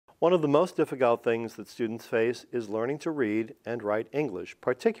One of the most difficult things that students face is learning to read and write English,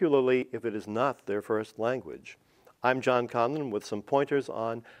 particularly if it is not their first language. I'm John Conlon with some pointers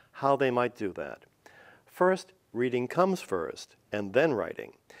on how they might do that. First, reading comes first, and then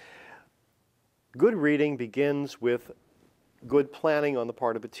writing. Good reading begins with good planning on the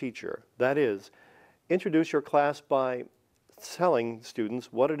part of a teacher. That is, introduce your class by telling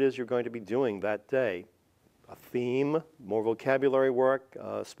students what it is you're going to be doing that day. A theme, more vocabulary work,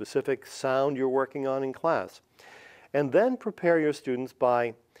 a specific sound you're working on in class. And then prepare your students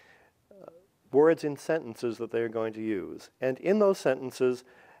by words in sentences that they're going to use. And in those sentences,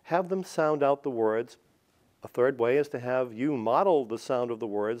 have them sound out the words. A third way is to have you model the sound of the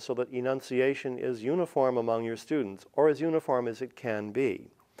words so that enunciation is uniform among your students, or as uniform as it can be.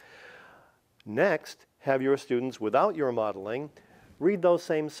 Next, have your students, without your modeling, read those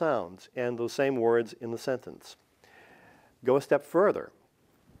same sounds and those same words in the sentence. Go a step further.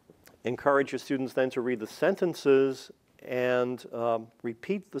 Encourage your students then to read the sentences and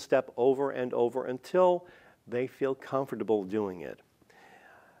repeat the step over and over until they feel comfortable doing it.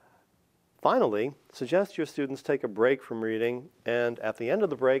 Finally, suggest your students take a break from reading and at the end of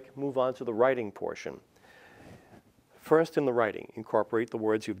the break, move on to the writing portion. First, in the writing, incorporate the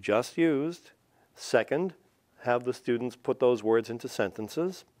words you've just used. Second, have the students put those words into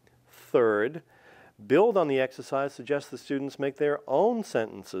sentences. Third, build on the exercise, suggest the students make their own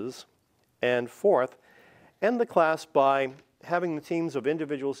sentences. And fourth, end the class by having the teams of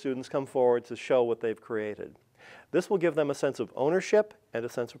individual students come forward to show what they've created. This will give them a sense of ownership and a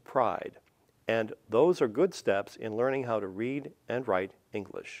sense of pride. And those are good steps in learning how to read and write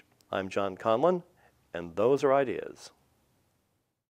English. I'm John Conlon, and those are ideas.